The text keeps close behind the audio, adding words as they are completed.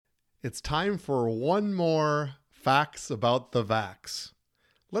It's time for one more Facts About the Vax.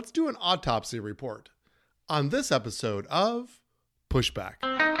 Let's do an autopsy report on this episode of Pushback. Go,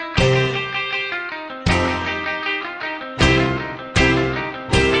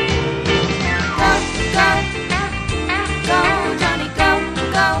 Jonny, go,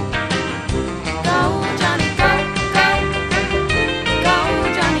 go. Go, Jonny, go, go.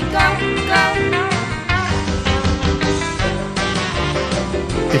 Go, Jonny, go, go.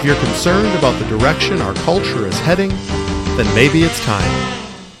 If you're concerned about the direction our culture is heading, then maybe it's time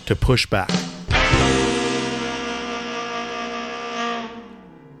to push back.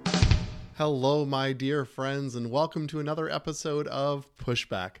 Hello, my dear friends, and welcome to another episode of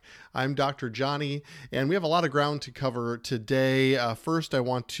Pushback. I'm Dr. Jonny, and we have a lot of ground to cover today. First, I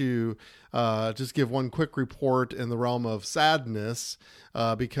want to just give one quick report in the realm of sadness,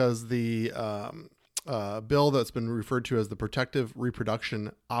 because the bill that's been referred to as the Protective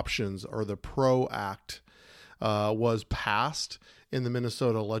Reproduction Options, or the PRO Act, was passed in the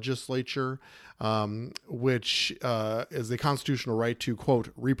Minnesota legislature, which is the constitutional right to, quote,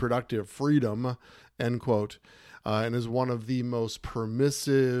 reproductive freedom, end quote, and is one of the most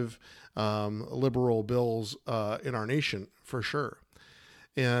permissive liberal bills in our nation, for sure.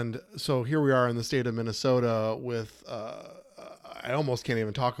 And so here we are in the state of Minnesota with, I almost can't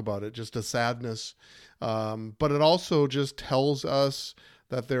even talk about it, just a sadness. But it also just tells us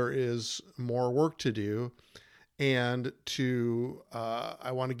that there is more work to do. And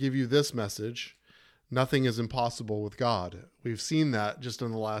I want to give you this message: nothing is impossible with God. We've seen that just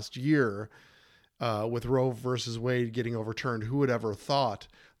in the last year with Roe versus Wade getting overturned. Who would ever thought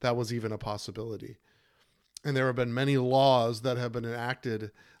that was even a possibility? And there have been many laws that have been enacted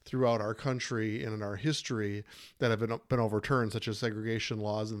throughout our country and in our history that have been overturned, such as segregation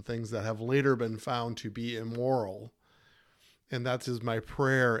laws and things that have later been found to be immoral. And that is my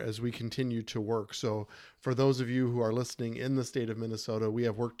prayer as we continue to work. So for those of you who are listening in the state of Minnesota, we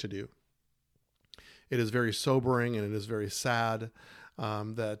have work to do. It is very sobering and it is very sad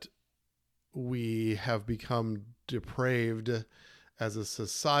that we have become depraved as a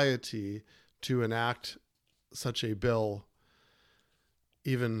society to enact such a bill,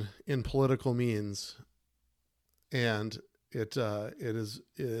 even in political means. And it is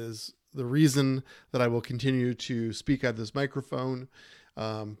the reason that I will continue to speak at this microphone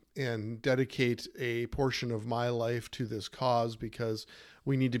and dedicate a portion of my life to this cause, because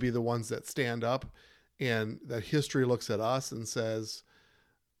we need to be the ones that stand up, and that history looks at us and says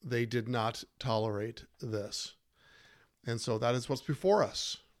they did not tolerate this. And so that is what's before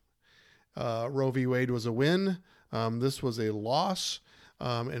us. Roe v. Wade was a win. This was a loss,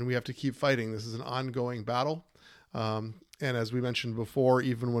 and we have to keep fighting. This is an ongoing battle. And as we mentioned before,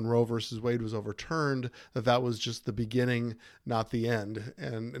 even when Roe versus Wade was overturned, that was just the beginning, not the end.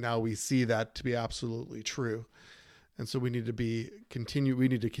 And now we see that to be absolutely true. And so we need to continue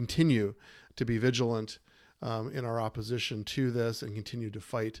to be vigilant in our opposition to this and continue to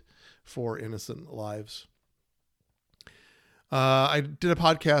fight for innocent lives. I did a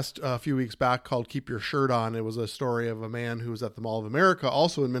podcast a few weeks back called Keep Your Shirt On. It was a story of a man who was at the Mall of America,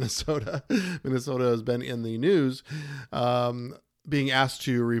 also in Minnesota. Minnesota has been in the news, being asked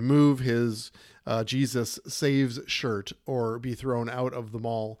to remove his Jesus Saves shirt or be thrown out of the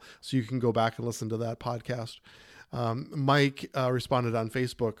mall. So you can go back and listen to that podcast. Mike responded on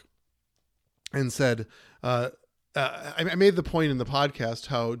Facebook and said, I made the point in the podcast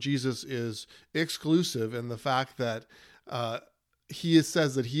how Jesus is exclusive in the fact that he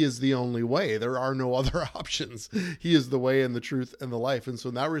says that he is the only way. There are no other options. He is the way and the truth and the life. And so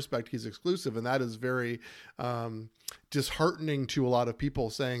in that respect, he's exclusive. And that is very disheartening to a lot of people,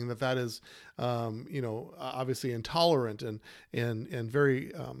 saying that is, obviously intolerant and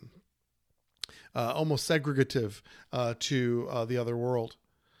very almost segregative to the other world.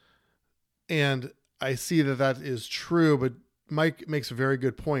 And I see that is true, but Mike makes a very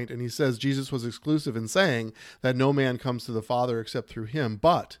good point, and he says Jesus was exclusive in saying that no man comes to the Father except through him,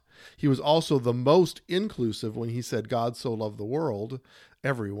 but he was also the most inclusive when he said God so loved the world,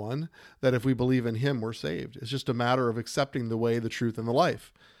 everyone, that if we believe in him, we're saved. It's just a matter of accepting the way, the truth, and the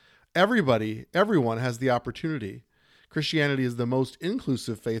life. Everyone has the opportunity. Christianity is the most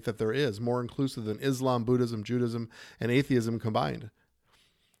inclusive faith that there is, more inclusive than Islam, Buddhism, Judaism, and atheism combined.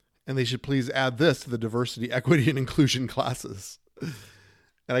 And they should please add this to the diversity, equity, and inclusion classes.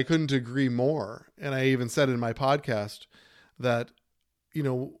 And I couldn't agree more. And I even said in my podcast that,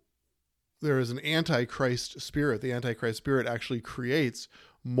 there is an antichrist spirit. The antichrist spirit actually creates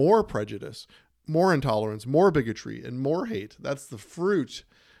more prejudice, more intolerance, more bigotry, and more hate. That's the fruit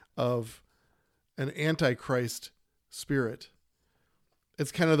of an antichrist spirit.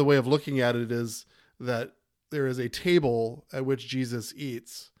 it's kind of the way of looking at it is that there is a table at which Jesus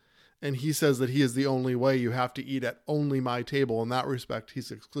eats. And he says that he is the only way. You have to eat at only my table. In that respect, he's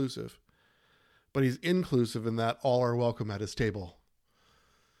exclusive. But he's inclusive in that all are welcome at his table.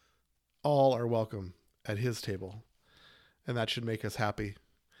 All are welcome at his table. And that should make us happy.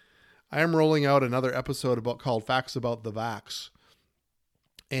 I am rolling out another episode called Facts About the Vax.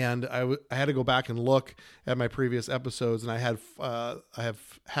 And I had to go back and look at my previous episodes, and I have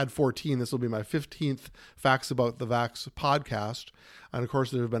had 14. This will be my 15th Facts About the Vax podcast. And of course,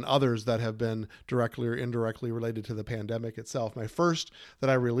 there have been others that have been directly or indirectly related to the pandemic itself. My first that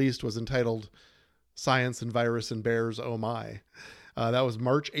I released was entitled Science and Virus and Bears, Oh My. That was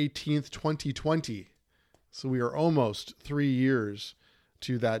March 18th, 2020. So we are almost 3 years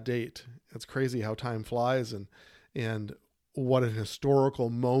to that date. It's crazy how time flies, and what an historical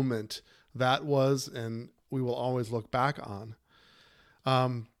moment that was, and we will always look back on.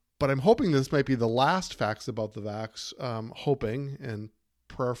 But I'm hoping this might be the last Facts About the Vax, hoping and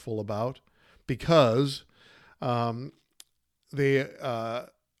prayerful about, because they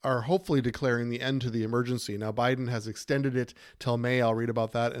are hopefully declaring the end to the emergency. Now, Biden has extended it till May. I'll read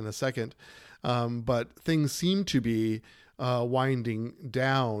about that in a second. But things seem to be winding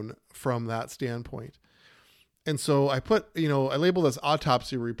down from that standpoint. And so I label this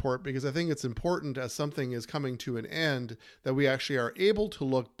autopsy report because I think it's important as something is coming to an end that we actually are able to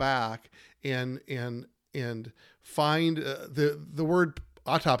look back and find the word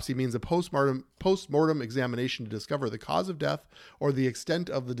autopsy means a postmortem examination to discover the cause of death or the extent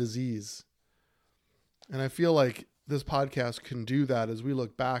of the disease. And I feel like this podcast can do that as we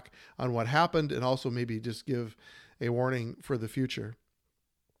look back on what happened and also maybe just give a warning for the future.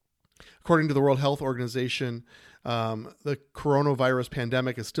 According to the World Health Organization, the coronavirus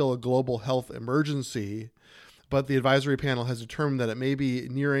pandemic is still a global health emergency, but the advisory panel has determined that it may be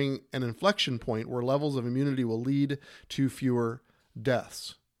nearing an inflection point where levels of immunity will lead to fewer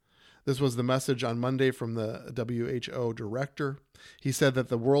deaths. This was the message on Monday from the WHO director. He said that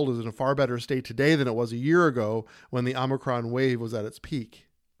the world is in a far better state today than it was a year ago when the Omicron wave was at its peak.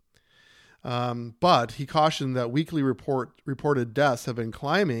 But he cautioned that weekly reported deaths have been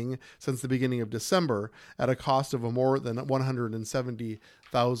climbing since the beginning of December at a cost of more than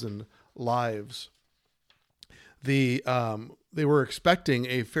 170,000 lives. They were expecting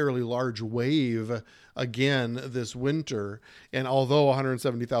a fairly large wave again this winter, and although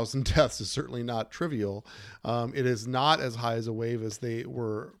 170,000 deaths is certainly not trivial, it is not as high as a wave as they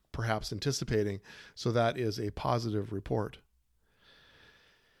were perhaps anticipating. So that is a positive report.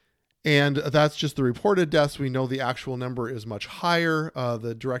 And that's just the reported deaths. We know the actual number is much higher.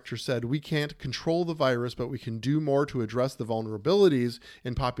 The director said, we can't control the virus, but we can do more to address the vulnerabilities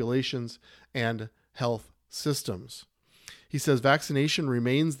in populations and health systems. He says vaccination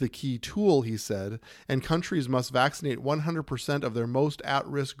remains the key tool, he said, and countries must vaccinate 100% of their most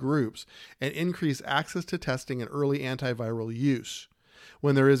at-risk groups and increase access to testing and early antiviral use.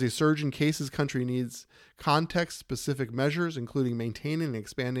 When there is a surge in cases, country needs context-specific measures, including maintaining and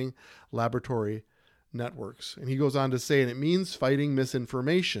expanding laboratory networks. And he goes on to say, and it means fighting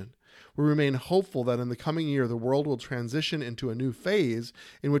misinformation. We remain hopeful that in the coming year, the world will transition into a new phase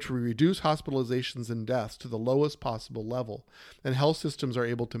in which we reduce hospitalizations and deaths to the lowest possible level, and health systems are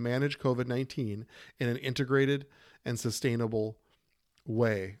able to manage COVID-19 in an integrated and sustainable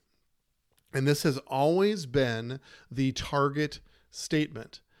way. And this has always been the target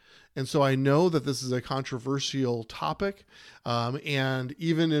statement. And so I know that this is a controversial topic. And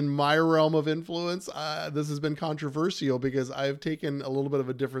even in my realm of influence, this has been controversial because I've taken a little bit of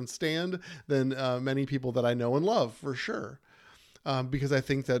a different stand than many people that I know and love, for sure. Because I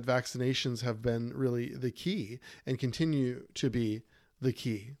think that vaccinations have been really the key and continue to be the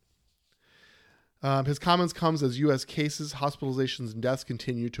key. His comments comes as U.S. cases, hospitalizations, and deaths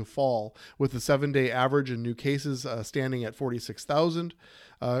continue to fall, with the 7-day average in new cases standing at 46,000,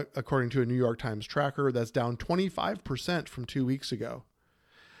 according to a New York Times tracker. That's down 25% from 2 weeks ago.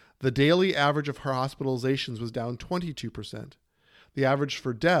 The daily average of her hospitalizations was down 22%. The average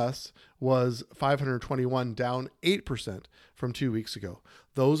for deaths was 521, down 8% from 2 weeks ago.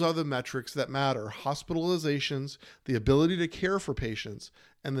 Those are the metrics that matter: hospitalizations, the ability to care for patients,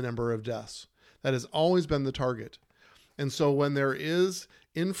 and the number of deaths. That has always been the target. And so when there is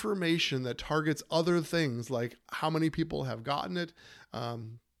information that targets other things like how many people have gotten it,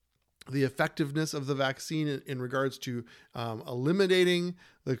 the effectiveness of the vaccine in regards to eliminating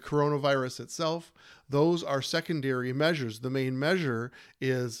the coronavirus itself, those are secondary measures. The main measure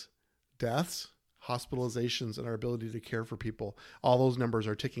is deaths, hospitalizations, and our ability to care for people. All those numbers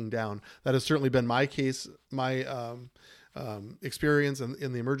are ticking down. That has certainly been my case, my experience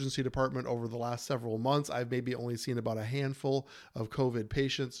in the emergency department over the last several months, I've maybe only seen about a handful of COVID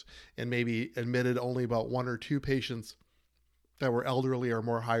patients and maybe admitted only about 1 or 2 patients that were elderly or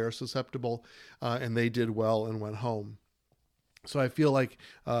more higher susceptible, and they did well and went home. So I feel like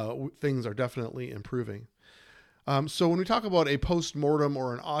things are definitely improving. So when we talk about a post-mortem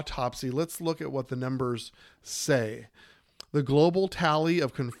or an autopsy, let's look at what the numbers say. The global tally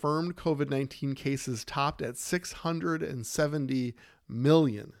of confirmed COVID-19 cases topped at 670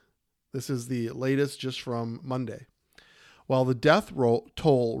 million. This is the latest just from Monday. While the death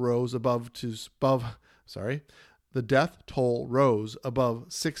toll rose above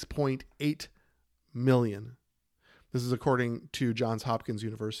 6.8 million. This is according to Johns Hopkins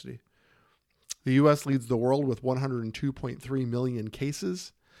University. The U.S. leads the world with 102.3 million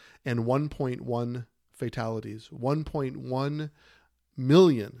cases and 1.1 fatalities. 1.1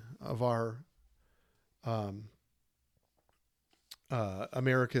 million of our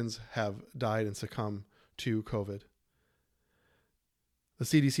Americans have died and succumbed to COVID. The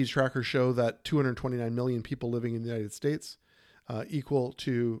CDC trackers show that 229 million people living in the United States, equal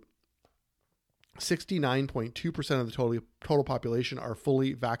to 69.2% of the total population, are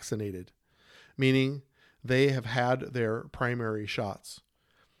fully vaccinated, meaning they have had their primary shots.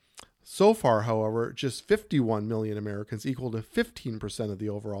 So far, however, just 51 million Americans, equal to 15% of the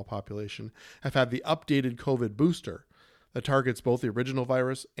overall population, have had the updated COVID booster that targets both the original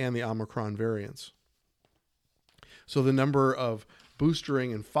virus and the Omicron variants. So the number of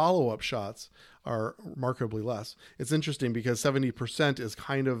boostering and follow-up shots are remarkably less. It's interesting because 70% is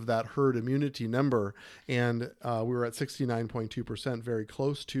kind of that herd immunity number, and we were at 69.2%, very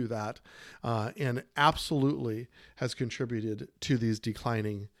close to that, and absolutely has contributed to these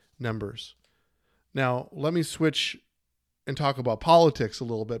declining numbers. Now, let me switch and talk about politics a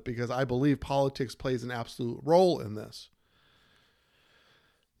little bit, because I believe politics plays an absolute role in this.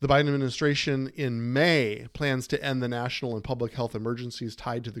 The Biden administration in May plans to end the national and public health emergencies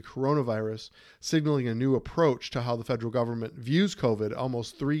tied to the coronavirus, signaling a new approach to how the federal government views COVID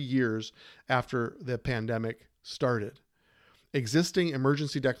almost 3 years after the pandemic started. Existing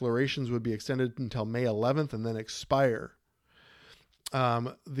emergency declarations would be extended until May 11th and then expire.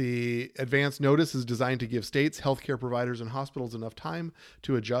 The advance notice is designed to give states, healthcare providers, and hospitals enough time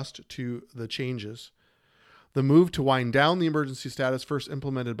to adjust to the changes. The move to wind down the emergency status, first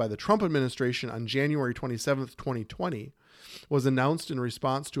implemented by the Trump administration on January 27th, 2020, was announced in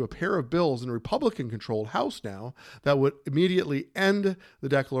response to a pair of bills in a Republican-controlled House now that would immediately end the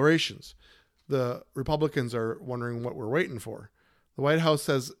declarations. The Republicans are wondering what we're waiting for. The White House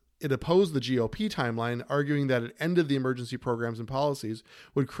says it opposed the GOP timeline, arguing that it ended the emergency programs and policies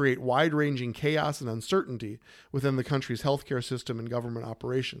would create wide-ranging chaos and uncertainty within the country's healthcare system and government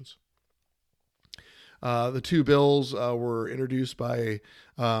operations. The two bills were introduced by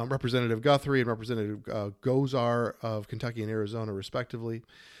Representative Guthrie and Representative Gosar of Kentucky and Arizona, respectively.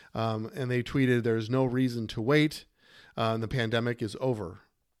 And they tweeted, "There's no reason to wait. The pandemic is over."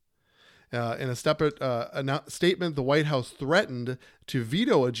 In a separate statement, the White House threatened to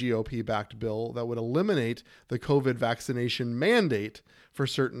veto a GOP-backed bill that would eliminate the COVID vaccination mandate for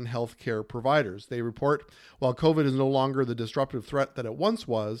certain healthcare providers. They report, while COVID is no longer the disruptive threat that it once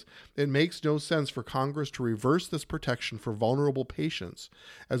was, it makes no sense for Congress to reverse this protection for vulnerable patients,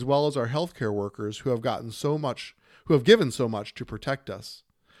 as well as our healthcare workers who have given so much to protect us,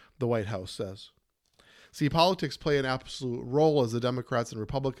 the White House says. See, politics play an absolute role as the Democrats and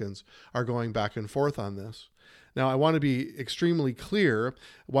Republicans are going back and forth on this. Now, I want to be extremely clear.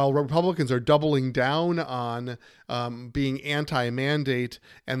 While Republicans are doubling down on being anti-mandate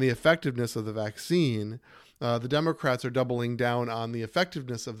and the effectiveness of the vaccine, the Democrats are doubling down on the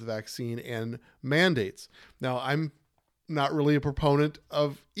effectiveness of the vaccine and mandates. Now, I'm not really a proponent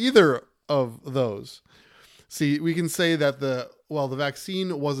of either of those. See, we can say that the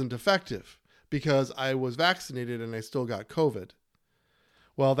vaccine wasn't effective because I was vaccinated and I still got COVID.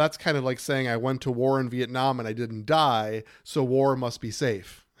 Well, that's kind of like saying I went to war in Vietnam and I didn't die, so war must be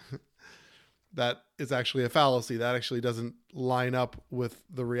safe. That is actually a fallacy. That actually doesn't line up with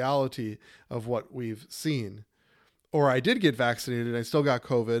the reality of what we've seen. Or I did get vaccinated and I still got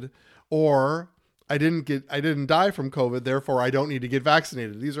COVID, or I didn't die from COVID, therefore I don't need to get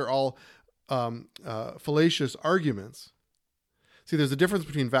vaccinated. These are all fallacious arguments. See, there's a difference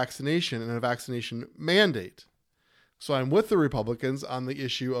between vaccination and a vaccination mandate. So I'm with the Republicans on the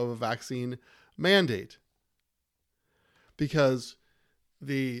issue of a vaccine mandate, because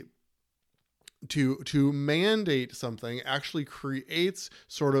to mandate something actually creates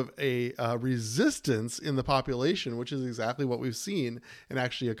sort of a resistance in the population, which is exactly what we've seen, and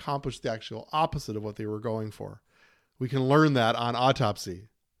actually accomplished the actual opposite of what they were going for, We can learn that on Autopsy.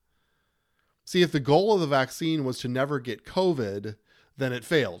 See, if the goal of the vaccine was to never get COVID, then it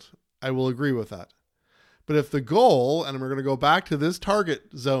failed. I will agree with that. But if the goal, and we're going to go back to this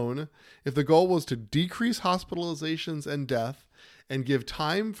target zone, if the goal was to decrease hospitalizations and death and give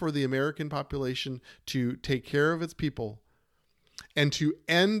time for the American population to take care of its people and to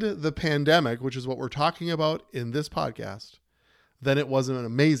end the pandemic, which is what we're talking about in this podcast, then it was an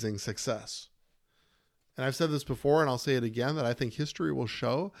amazing success. And I've said this before, and I'll say it again, that I think history will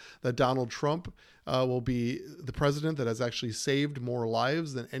show that Donald Trump will be the president that has actually saved more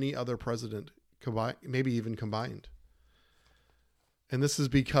lives than any other president combined, maybe even combined. And this is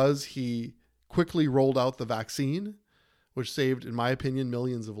because he quickly rolled out the vaccine, which saved, in my opinion,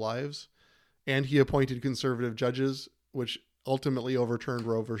 millions of lives. And he appointed conservative judges, which ultimately overturned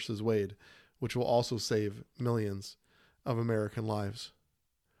Roe versus Wade, which will also save millions of American lives.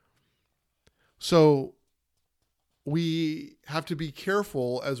 So we have to be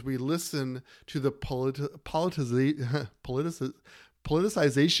careful as we listen to the politicization,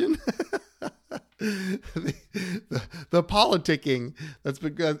 the politicking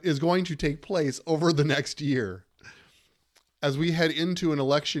is going to take place over the next year. As we head into an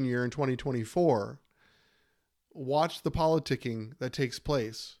election year in 2024, watch the politicking that takes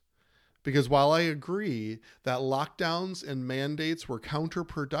place. Because while I agree that lockdowns and mandates were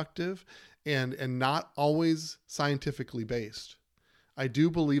counterproductive and not always scientifically based, I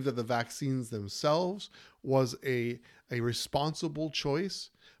do believe that the vaccines themselves was a responsible choice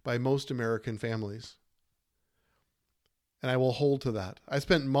by most American families. And I will hold to that. I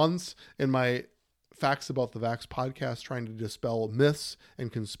spent months in my Facts About the Vax podcast trying to dispel myths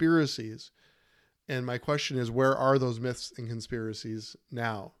and conspiracies. And my question is, where are those myths and conspiracies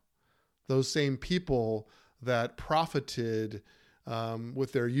now? Those same people that profited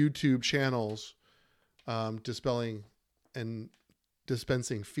with their YouTube channels, dispelling and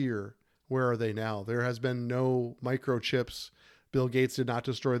dispensing fear, where are they now? There has been no microchips. Bill Gates did not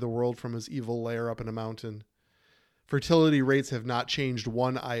destroy the world from his evil lair up in a mountain. Fertility rates have not changed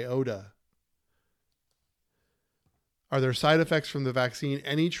one iota. Are there side effects from the vaccine?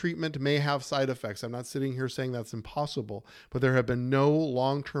 Any treatment may have side effects. I'm not sitting here saying that's impossible, but there have been no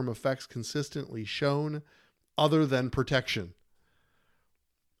long-term effects consistently shown other than protection,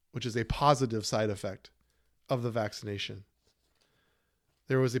 which is a positive side effect of the vaccination.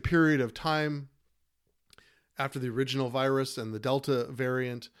 There was a period of time after the original virus and the Delta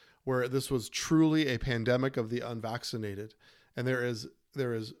variant where this was truly a pandemic of the unvaccinated. And there is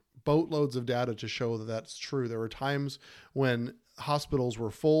boatloads of data to show that that's true. There were times when hospitals were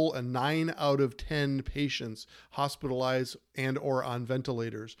full and 9 out of 10 patients hospitalized and or on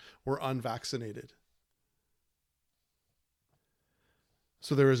ventilators were unvaccinated.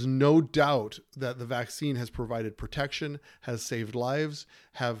 So there is no doubt that the vaccine has provided protection, has saved lives,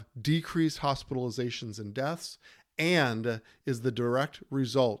 have decreased hospitalizations and deaths, and is the direct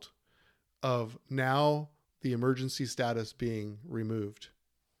result of now the emergency status being removed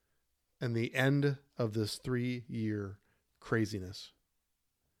and the end of this 3-year craziness.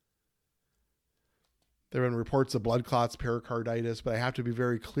 There have been reports of blood clots, pericarditis, but I have to be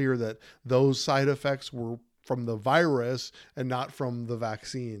very clear that those side effects were from the virus and not from the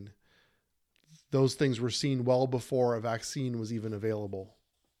vaccine. Those things were seen well before a vaccine was even available.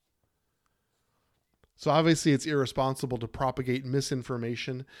 So obviously it's irresponsible to propagate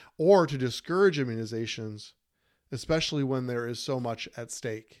misinformation or to discourage immunizations, especially when there is so much at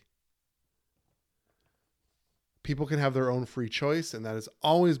stake. People can have their own free choice, and that has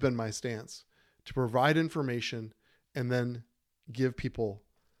always been my stance, to provide information and then give people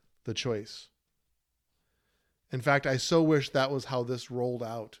the choice. In fact, I so wish that was how this rolled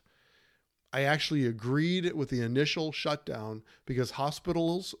out. I actually agreed with the initial shutdown because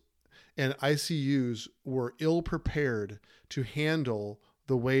hospitals and ICUs were ill prepared to handle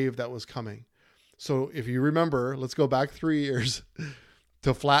the wave that was coming. So if you remember, let's go back 3 years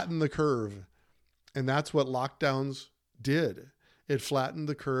to flatten the curve. And that's what lockdowns did. It flattened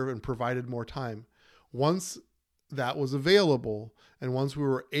the curve and provided more time. Once that was available and once we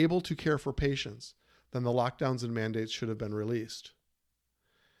were able to care for patients, then the lockdowns and mandates should have been released.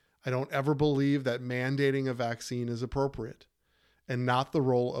 I don't ever believe that mandating a vaccine is appropriate and not the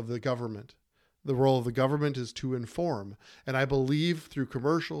role of the government. The role of the government is to inform. And I believe through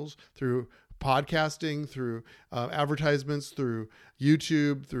commercials, through podcasting, through advertisements, through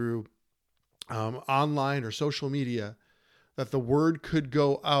YouTube, through online or social media, that the word could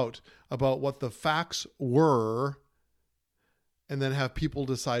go out about what the facts were and then have people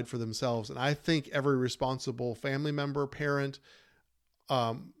decide for themselves. And I think every responsible family member, parent,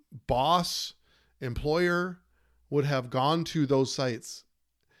 boss, employer would have gone to those sites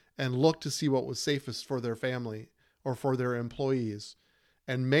and looked to see what was safest for their family or for their employees,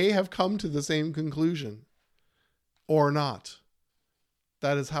 and may have come to the same conclusion or not.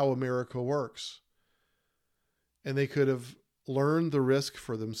 That is how America works. And they could have learned the risk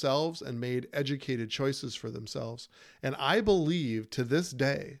for themselves and made educated choices for themselves. And I believe to this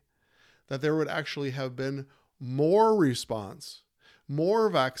day that there would actually have been more response, more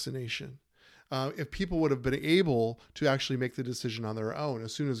vaccination, if people would have been able to actually make the decision on their own.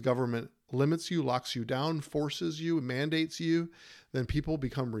 As soon as government limits you, locks you down, forces you, mandates you, then people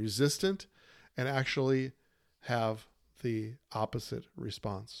become resistant and actually have the opposite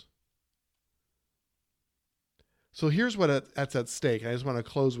response. So here's what's at stake. I just want to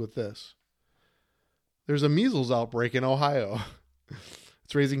close with this. There's a measles outbreak in Ohio.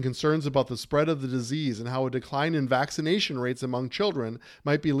 It's raising concerns about the spread of the disease and how a decline in vaccination rates among children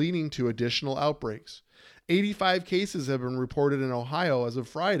might be leading to additional outbreaks. 85 cases have been reported in Ohio as of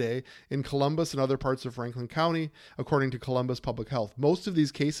Friday in Columbus and other parts of Franklin County, according to Columbus Public Health. Most of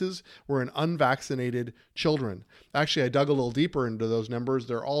these cases were in unvaccinated children. Actually, I dug a little deeper into those numbers.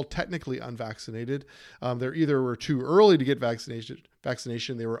 They're all technically unvaccinated. They either were too early to get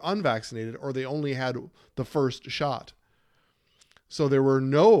vaccination, they were unvaccinated, or they only had the first shot. So there were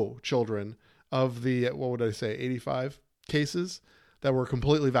no children of the, 85 cases that were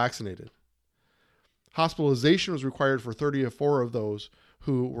completely vaccinated. Hospitalization was required for 34 of those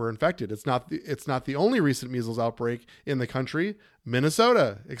who were infected. It's not the only recent measles outbreak in the country.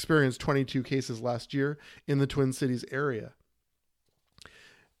 Minnesota experienced 22 cases last year in the Twin Cities area.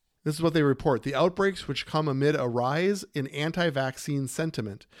 This is what they report. The outbreaks, which come amid a rise in anti-vaccine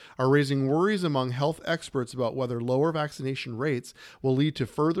sentiment, are raising worries among health experts about whether lower vaccination rates will lead to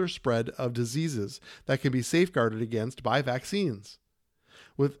further spread of diseases that can be safeguarded against by vaccines.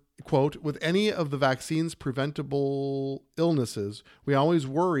 With any of the vaccine's preventable illnesses, we always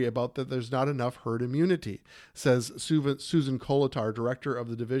worry about that there's not enough herd immunity, says Susan Kolatar, director of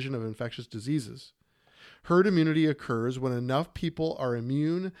the Division of Infectious Diseases. Herd immunity occurs when enough people are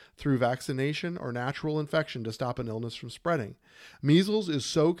immune through vaccination or natural infection to stop an illness from spreading. Measles is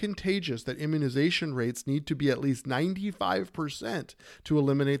so contagious that immunization rates need to be at least 95% to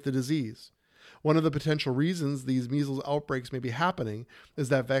eliminate the disease. One of the potential reasons these measles outbreaks may be happening is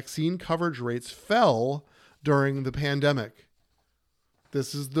that vaccine coverage rates fell during the pandemic.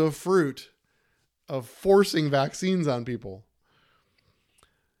 This is the fruit of forcing vaccines on people.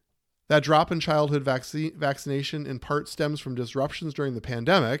 That drop in childhood vaccination in part stems from disruptions during the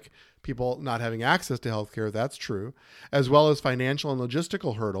pandemic, people not having access to healthcare, that's true, as well as financial and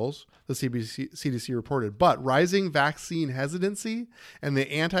logistical hurdles, the CDC reported. But rising vaccine hesitancy and the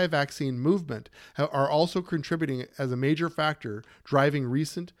anti-vaccine movement are also contributing as a major factor driving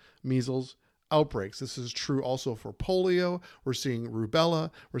recent measles outbreaks. This is true also for polio. We're seeing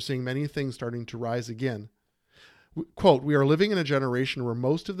rubella. We're seeing many things starting to rise again. Quote, we are living in a generation where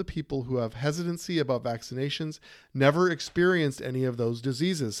most of the people who have hesitancy about vaccinations never experienced any of those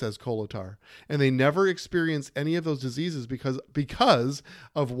diseases, says Kolatar. And they never experienced any of those diseases because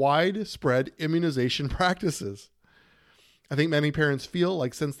of widespread immunization practices. I think many parents feel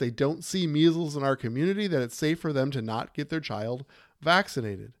like since they don't see measles in our community, that it's safe for them to not get their child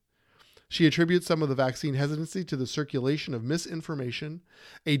vaccinated. She attributes some of the vaccine hesitancy to the circulation of misinformation,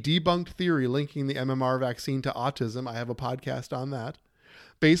 a debunked theory linking the MMR vaccine to autism. I have a podcast on that.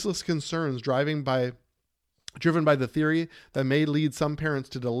 Baseless concerns driven by the theory that may lead some parents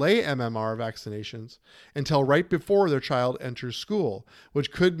to delay MMR vaccinations until right before their child enters school,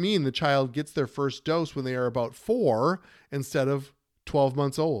 which could mean the child gets their first dose when they are about 4 instead of 12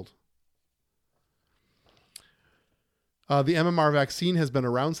 months old. The MMR vaccine has been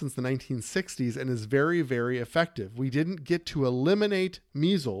around since the 1960s and is very, very effective. We didn't get to eliminate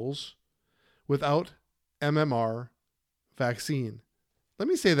measles without MMR vaccine. Let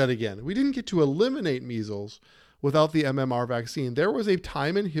me say that again. We didn't get to eliminate measles without the MMR vaccine. There was a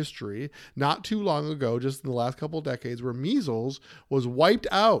time in history, not too long ago, just in the last couple of decades, where measles was wiped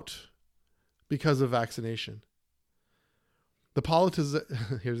out because of vaccination.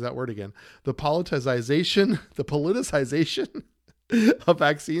 Here's that word again. The politicization of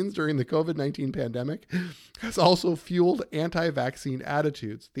vaccines during the COVID-19 pandemic has also fueled anti-vaccine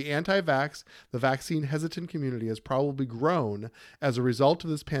attitudes. The vaccine hesitant community has probably grown as a result of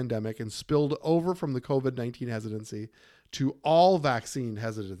this pandemic and spilled over from the COVID-19 hesitancy to all vaccine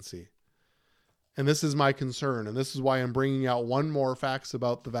hesitancy. And this is my concern, and this is why I'm bringing out one more facts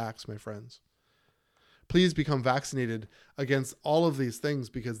about the vax, my friends. Please become vaccinated against all of these things,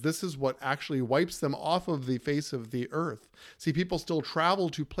 because this is what actually wipes them off of the face of the earth. See, people still travel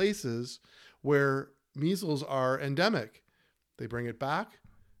to places where measles are endemic. They bring it back,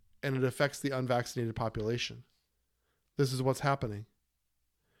 and it affects the unvaccinated population. This is what's happening.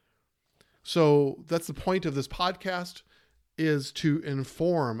 So that's the point of this podcast, is to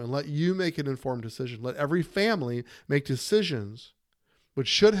inform and let you make an informed decision. Let every family make decisions, which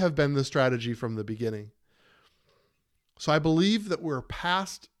should have been the strategy from the beginning. So I believe that we're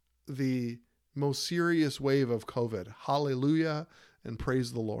past the most serious wave of COVID. Hallelujah and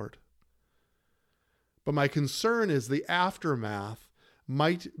praise the Lord. But my concern is the aftermath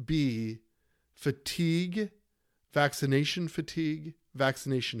might be fatigue, vaccination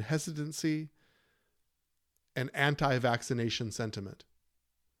hesitancy, and anti-vaccination sentiment.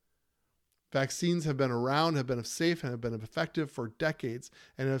 Vaccines have been around, have been safe, and have been effective for decades,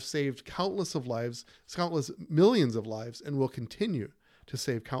 and have saved countless millions of lives, and will continue to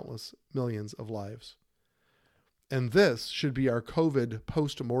save countless millions of lives. And this should be our COVID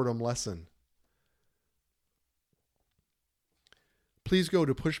post-mortem lesson. Please go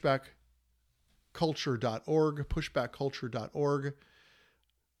to pushbackculture.org.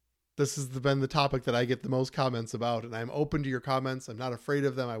 This has been the topic that I get the most comments about, and I'm open to your comments. I'm not afraid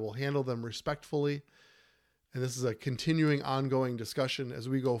of them. I will handle them respectfully. And this is a continuing, ongoing discussion as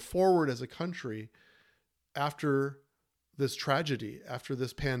we go forward as a country after this tragedy, after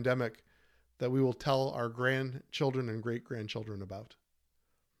this pandemic that we will tell our grandchildren and great-grandchildren about.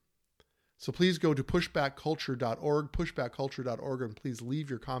 So please go to pushbackculture.org, and please leave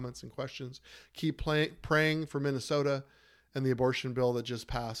your comments and questions. Keep praying for Minnesota and the abortion bill that just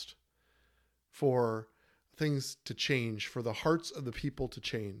passed, for things to change, for the hearts of the people to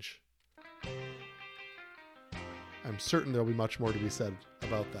change. I'm certain there'll be much more to be said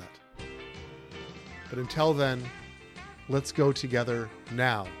about that. But until then, let's go together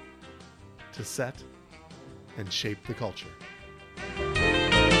now to set and shape the culture.